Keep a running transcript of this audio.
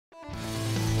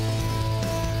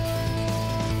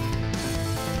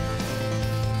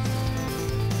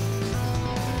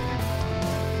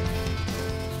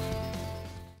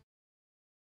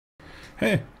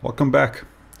Hey, welcome back.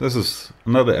 This is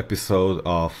another episode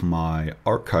of my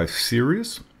archive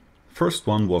series. First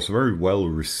one was very well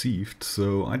received,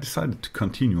 so I decided to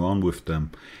continue on with them.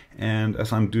 And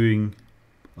as I'm doing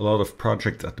a lot of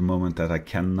projects at the moment that I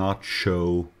cannot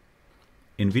show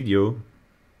in video,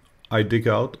 I dig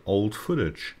out old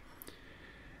footage.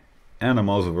 And I'm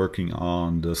also working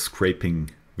on the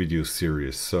scraping video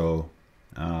series, so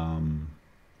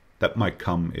that might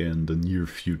come in the near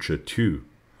future too.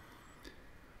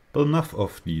 But enough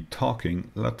of the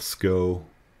talking, let's go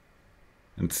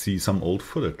and see some old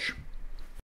footage.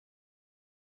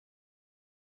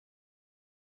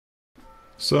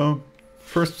 So,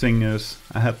 first thing is,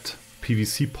 I had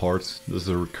PVC parts, this is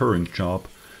a recurring job,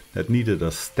 that needed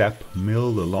a step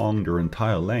milled along their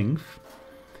entire length.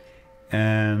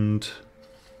 And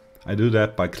I do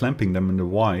that by clamping them in the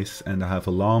vise, and I have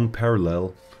a long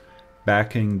parallel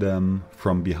backing them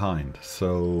from behind.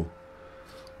 So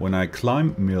when I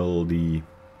climb mill the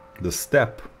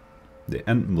step, the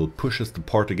end mill pushes the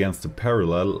part against the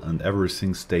parallel and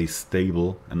everything stays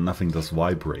stable and nothing does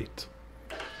vibrate.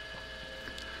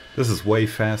 This is way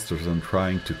faster than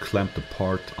trying to clamp the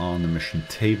part on the machine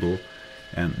table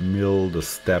and mill the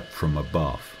step from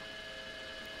above.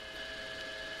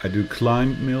 I do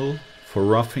climb mill for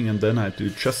roughing, and then I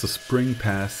do just a spring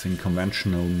pass in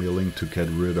conventional milling to get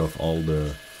rid of all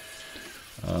the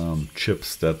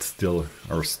chips that still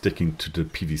are sticking to the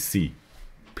PVC.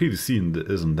 PVC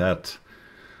is in that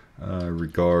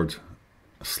regard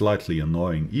slightly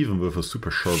annoying. Even with a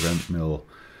super sharp end mill,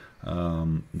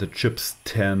 the chips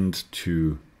tend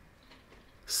to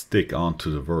stick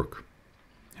onto the work.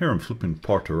 Here I'm flipping the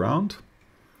part around,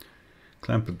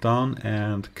 clamp it down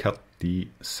and cut the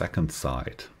second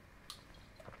side.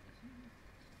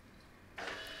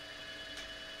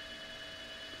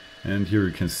 And here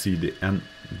you can see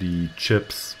the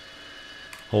chips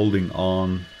holding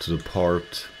on to the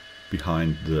part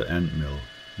behind the end mill.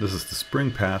 This is the spring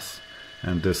pass,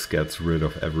 and this gets rid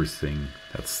of everything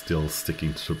that's still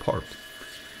sticking to the part.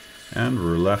 And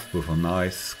we're left with a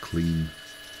nice clean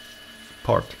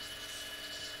part.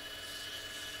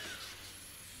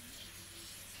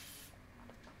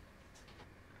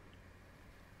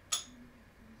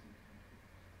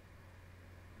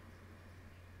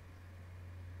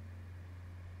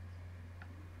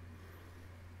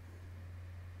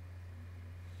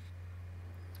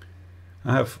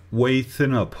 I have way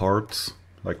thinner parts,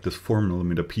 like this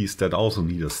 4mm piece, that also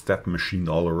need a step machined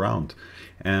all around.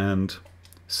 And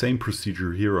same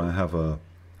procedure here, I have a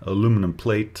aluminum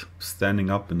plate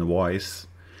standing up in the vise,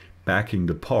 backing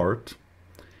the part.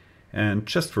 And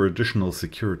just for additional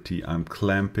security, I'm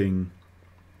clamping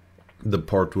the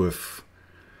part with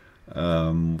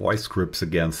vise grips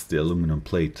against the aluminum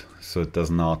plate, so it does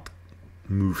not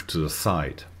move to the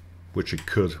side, which it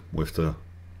could with the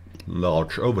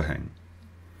large overhang.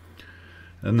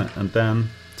 And then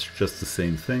it's just the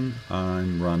same thing.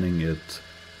 I'm running it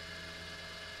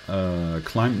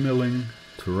climb milling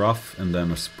to rough, and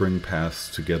then a spring pass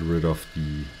to get rid of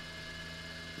the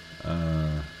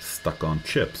stuck on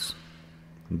chips.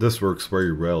 This works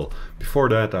very well. Before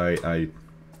that I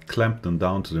clamped them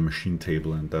down to the machine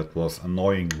table, and that was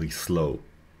annoyingly slow.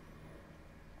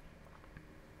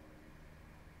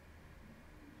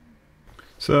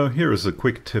 So here is a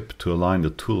quick tip to align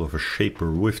the tool of a shaper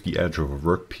with the edge of a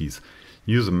workpiece.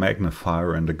 Use a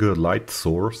magnifier and a good light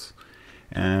source,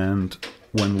 and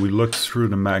when we look through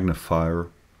the magnifier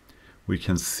we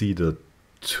can see the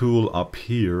tool up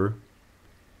here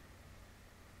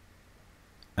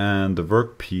and the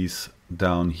workpiece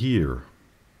down here.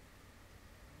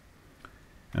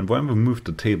 And when we move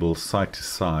the table side to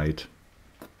side,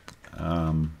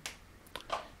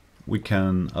 we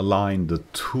can align the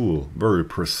tool very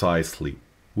precisely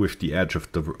with the edge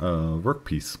of the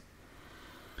workpiece.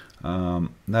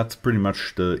 That's pretty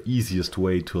much the easiest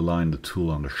way to align the tool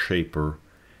on the shaper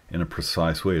in a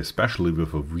precise way, especially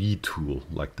with a V tool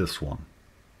like this one.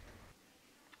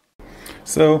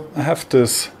 So I have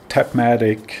this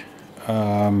Tapmatic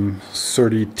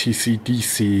 30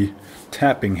 TC-DC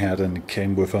tapping head, and it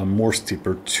came with a Morse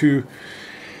Tipper 2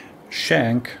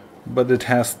 shank, but it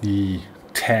has the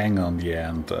tang on the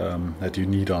end that you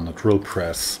need on a drill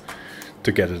press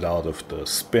to get it out of the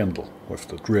spindle with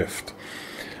the drift.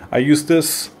 I use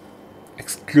this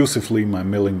exclusively in my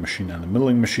milling machine, and the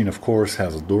milling machine of course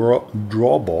has a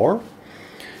drawbar,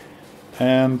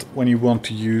 and when you want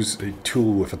to use a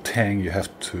tool with a tang you have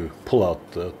to pull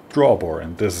out the drawbar,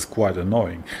 and this is quite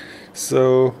annoying.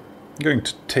 So I'm going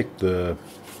to take the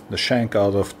shank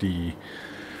out of the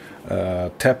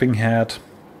tapping head,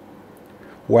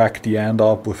 whack the end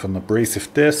up with an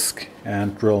abrasive disc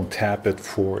and drill and tap it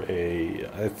for a,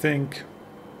 I think,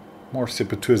 more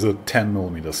typical is a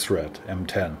 10mm thread,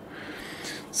 M10.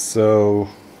 So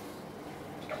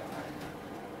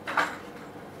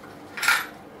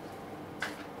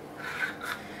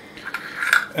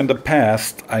in the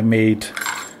past I made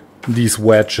these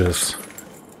wedges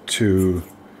to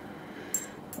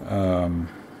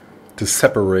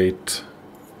separate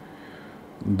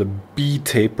the B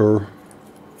taper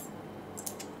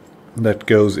that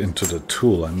goes into the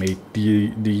tool. I made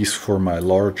these for my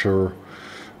larger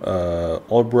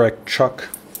Albrecht chuck.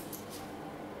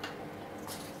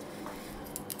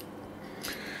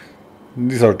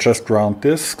 These are just round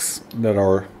discs that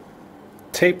are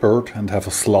tapered and have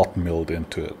a slot milled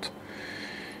into it.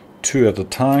 2 at a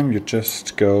time. You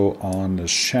just go on the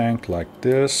shank like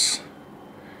this.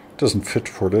 Doesn't fit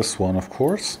for this one, of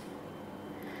course.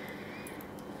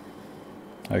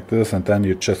 Like this, and then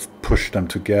you just push them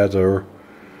together.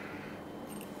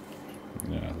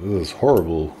 Yeah, this is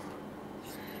horrible.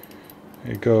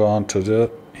 You go onto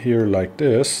the here like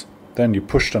this, then you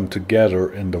push them together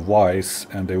in the vise,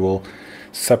 and they will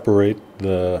separate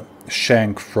the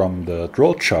shank from the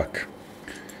drill chuck.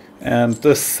 And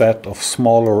this set of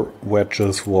smaller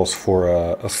wedges was for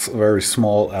a very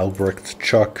small Albrecht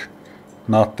chuck,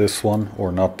 not this one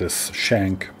or not this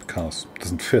shank, because it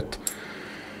doesn't fit.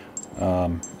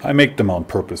 I make them on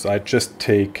purpose. I just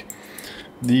take,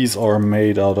 these are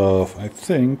made out of, I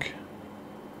think,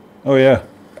 oh yeah,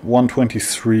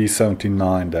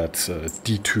 123/79, that's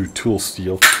D2 tool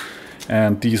steel,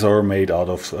 and these are made out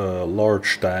of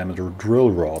large diameter drill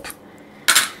rod.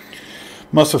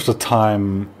 Most of the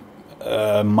time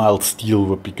mild steel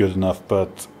would be good enough,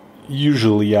 but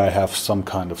usually I have some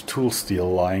kind of tool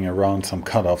steel lying around, some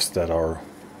cutoffs that are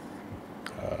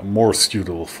more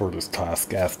suitable for this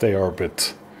task, as they are a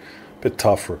bit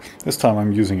tougher. This time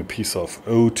I'm using a piece of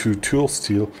O2 tool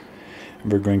steel,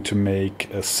 and we're going to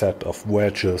make a set of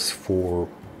wedges for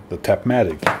the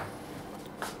Tapmatic.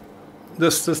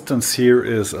 This distance here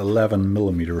is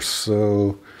 11mm,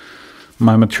 so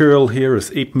my material here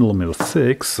is 8mm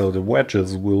thick, so the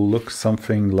wedges will look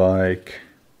something like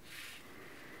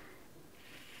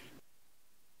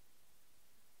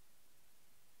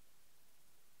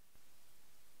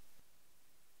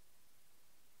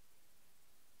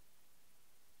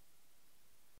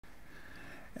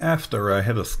After I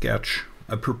had a sketch,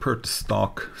 I prepared to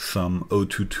stock some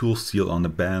O2 tool steel on the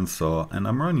bandsaw, and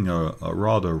I'm running a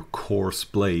rather coarse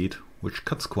blade, which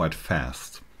cuts quite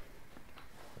fast.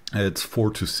 It's 4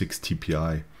 to 6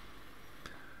 TPI.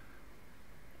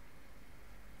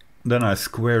 Then I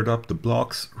squared up the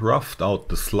blocks, roughed out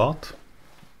the slot,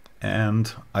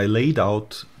 and I laid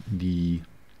out the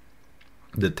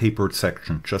tapered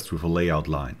section just with a layout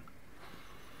line.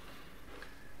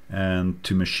 And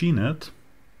to machine it,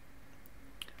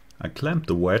 I clamped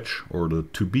the wedge, or the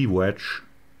to-be wedge,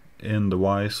 in the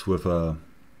vise with an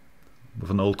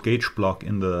old gauge block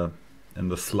in the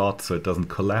slot so it doesn't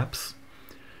collapse,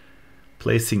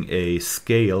 placing a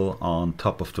scale on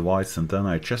top of the vise, and then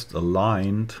I just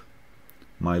aligned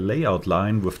my layout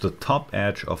line with the top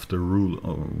edge of the rule,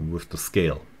 with the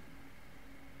scale.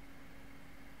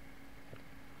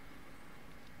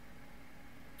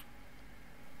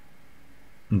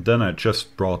 And then I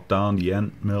just brought down the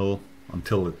end mill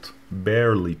until it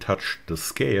barely touched the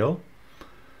scale,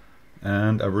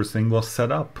 and everything was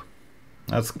set up.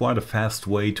 That's quite a fast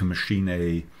way to machine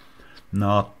a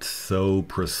not so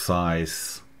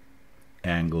precise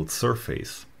angled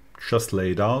surface. Just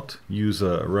lay it out, use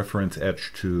a reference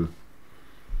edge to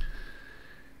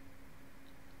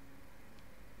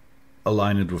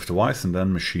align it with the vise, and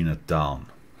then machine it down.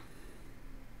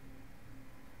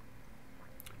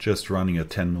 Just running a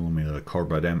 10mm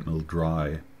carbide end mill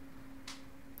dry.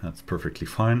 That's perfectly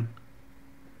fine.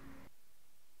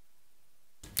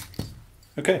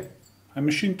 Okay, I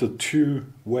machined the 2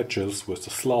 wedges with the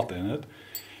slot in it,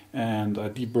 and I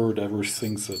deburred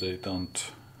everything so they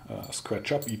don't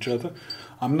scratch up each other.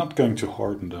 I'm not going to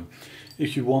harden them.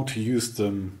 If you want to use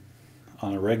them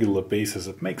on a regular basis,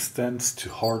 it makes sense to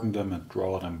harden them and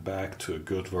draw them back to a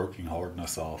good working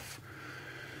hardness of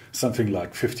something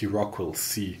like 50 Rockwell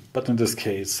C. But in this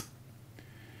case,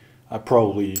 I'm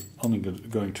probably only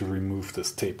going to remove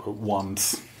this taper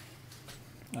once.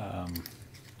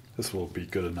 This will be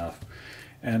good enough.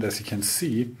 And as you can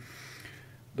see,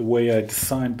 the way I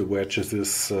designed the wedges is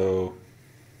so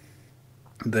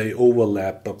they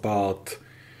overlap about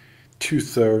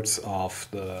 2/3 of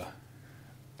the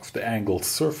angled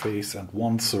surface, and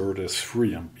 1/3 is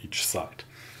free on each side.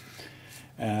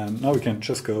 And now we can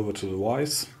just go over to the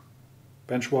vise,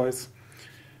 bench vise,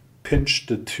 pinch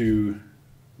the two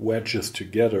wedges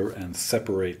together and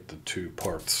separate the two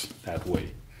parts that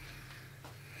way.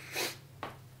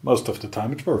 Most of the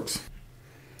time it works.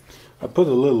 I put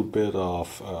a little bit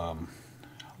of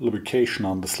lubrication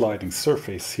on the sliding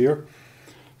surface here,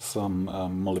 some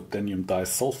molybdenum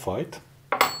disulfide,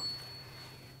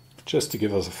 just to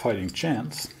give us a fighting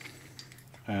chance.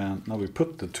 And now we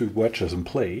put the two wedges in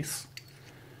place,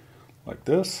 like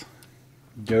this,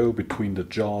 go between the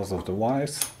jaws of the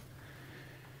vise,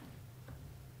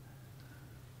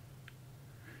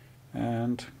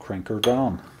 and crank her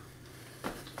down.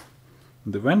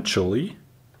 And eventually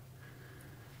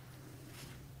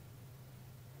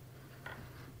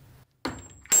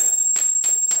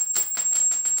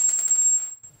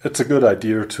it's a good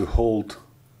idea to hold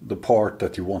the part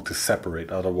that you want to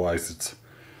separate, otherwise it's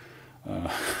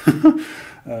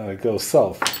goes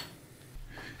south.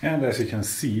 And as you can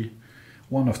see,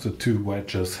 one of the two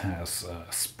wedges has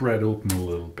spread open a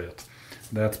little bit.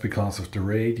 That's because of the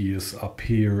radius up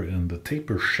here in the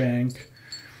taper shank.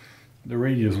 The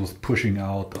radius was pushing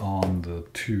out on the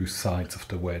two sides of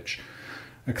the wedge.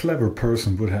 A clever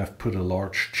person would have put a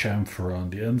large chamfer on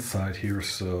the inside here,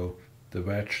 so the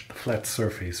wedge, the flat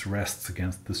surface, rests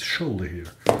against this shoulder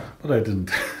here. But I didn't.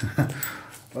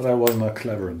 But I was not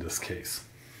clever in this case.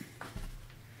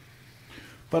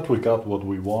 But we got what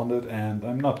we wanted, and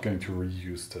I'm not going to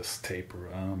reuse this taper.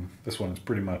 This one is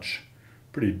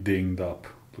pretty dinged up.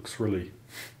 Looks really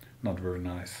not very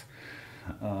nice.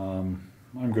 I'm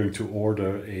going to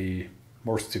order a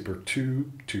Morse taper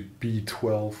 2 to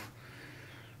B12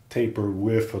 taper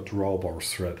with a drawbar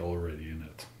thread already in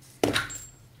it.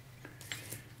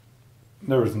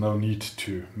 There is no need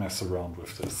to mess around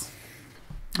with this.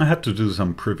 I had to do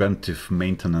some preventive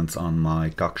maintenance on my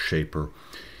Gack shaper.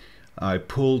 I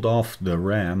pulled off the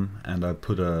ram and I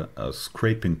put a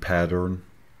scraping pattern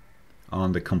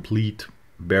on the complete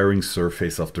bearing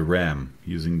surface of the ram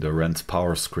using the Ren's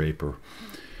power scraper.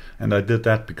 And I did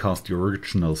that because the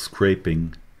original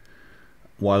scraping,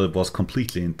 while it was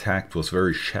completely intact, was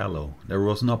very shallow. There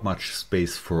was not much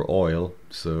space for oil,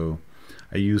 so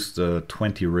I used a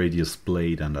 20 radius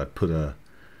blade and I put a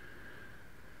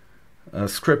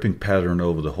scraping pattern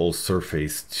over the whole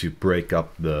surface to break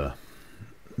up the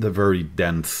very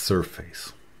dense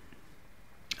surface.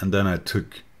 And then I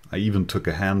even took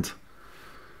a hand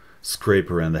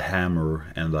scraper and a hammer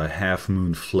and I half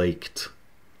moon flaked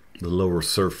the lower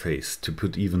surface to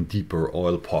put even deeper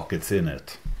oil pockets in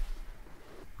it.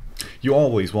 You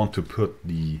always want to put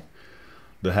the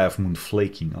half moon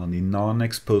flaking on the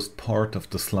non-exposed part of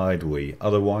the slideway.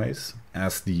 Otherwise,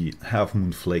 as the half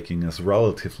moon flaking is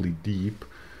relatively deep,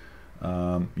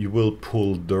 you will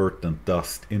pull dirt and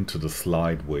dust into the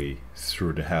slideway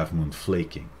through the half moon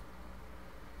flaking.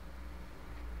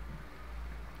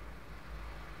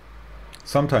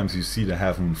 Sometimes you see the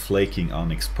half moon flaking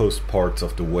on exposed parts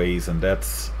of the ways, and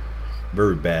that's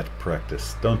very bad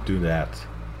practice. Don't do that.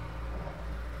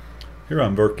 Here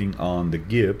I'm working on the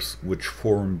gibs, which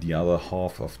form the other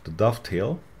half of the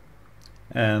dovetail.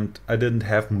 And I didn't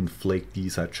half moon flake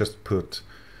these, I just put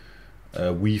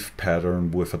a weave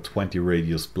pattern with a 20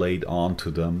 radius blade onto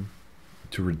them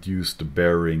to reduce the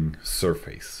bearing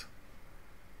surface.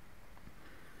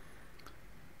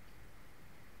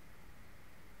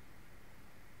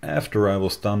 After I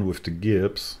was done with the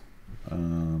gibs,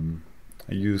 I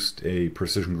used a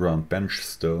precision ground bench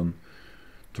stone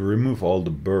to remove all the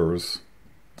burrs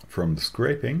from the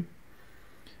scraping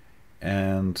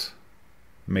and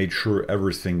made sure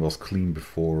everything was clean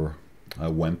before I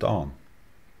went on.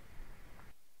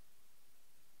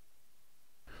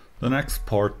 The next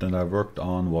part that I worked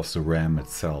on was the ram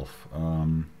itself.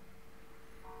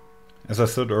 As I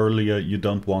said earlier, you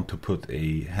don't want to put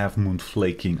a half moon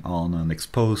flaking on an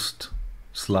exposed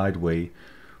slideway,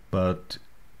 but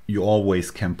you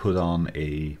always can put on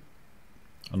a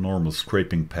normal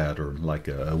scraping pattern, like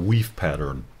a weave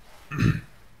pattern.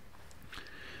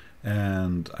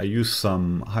 And I used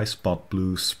some high spot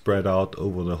glue spread out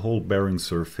over the whole bearing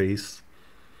surface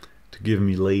to give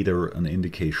me later an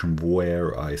indication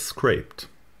where I scraped.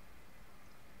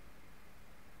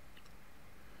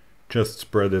 Just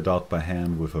spread it out by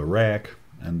hand with a rag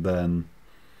and then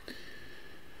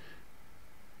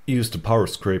use the power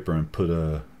scraper and put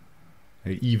a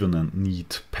even and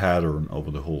neat pattern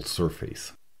over the whole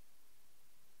surface.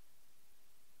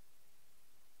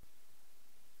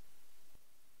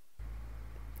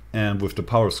 And with the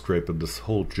power scraper, this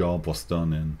whole job was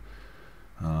done in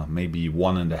maybe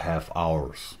 1.5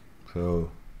 hours.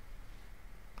 So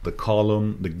the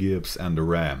column, the gibs and the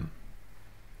ram.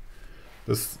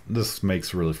 This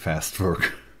makes really fast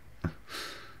work.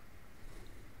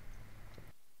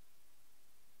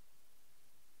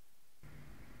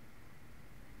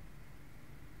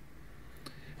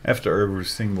 After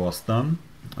everything was done,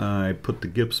 I put the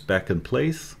Gibbs back in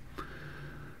place,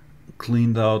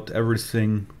 cleaned out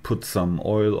everything, put some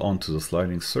oil onto the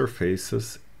sliding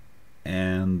surfaces,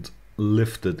 and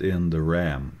lifted in the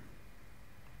ram.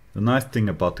 The nice thing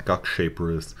about the Gack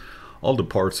shaper is all the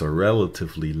parts are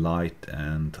relatively light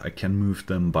and I can move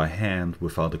them by hand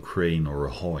without a crane or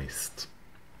a hoist.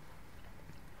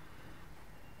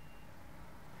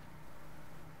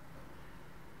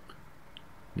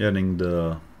 Getting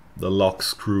the lock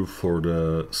screw for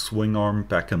the swing arm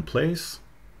back in place.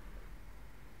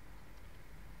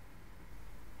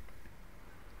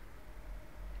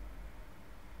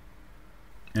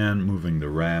 And moving the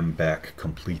ram back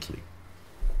completely.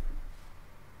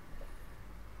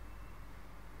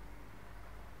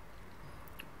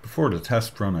 Before the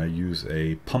test run, I use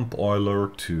a pump oiler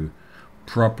to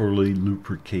properly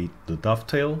lubricate the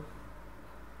dovetail.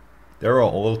 There are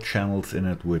oil channels in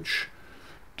it which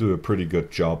do a pretty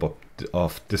good job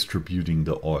of distributing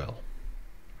the oil.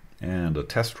 And a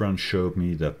test run showed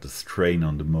me that the strain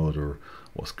on the motor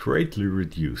was greatly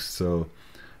reduced, so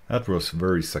that was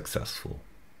very successful.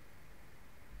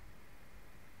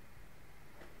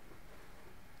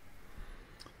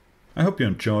 I hope you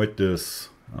enjoyed this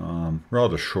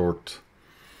rather short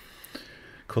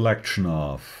collection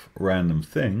of random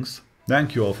things.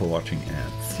 Thank you all for watching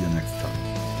and see you next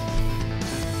time.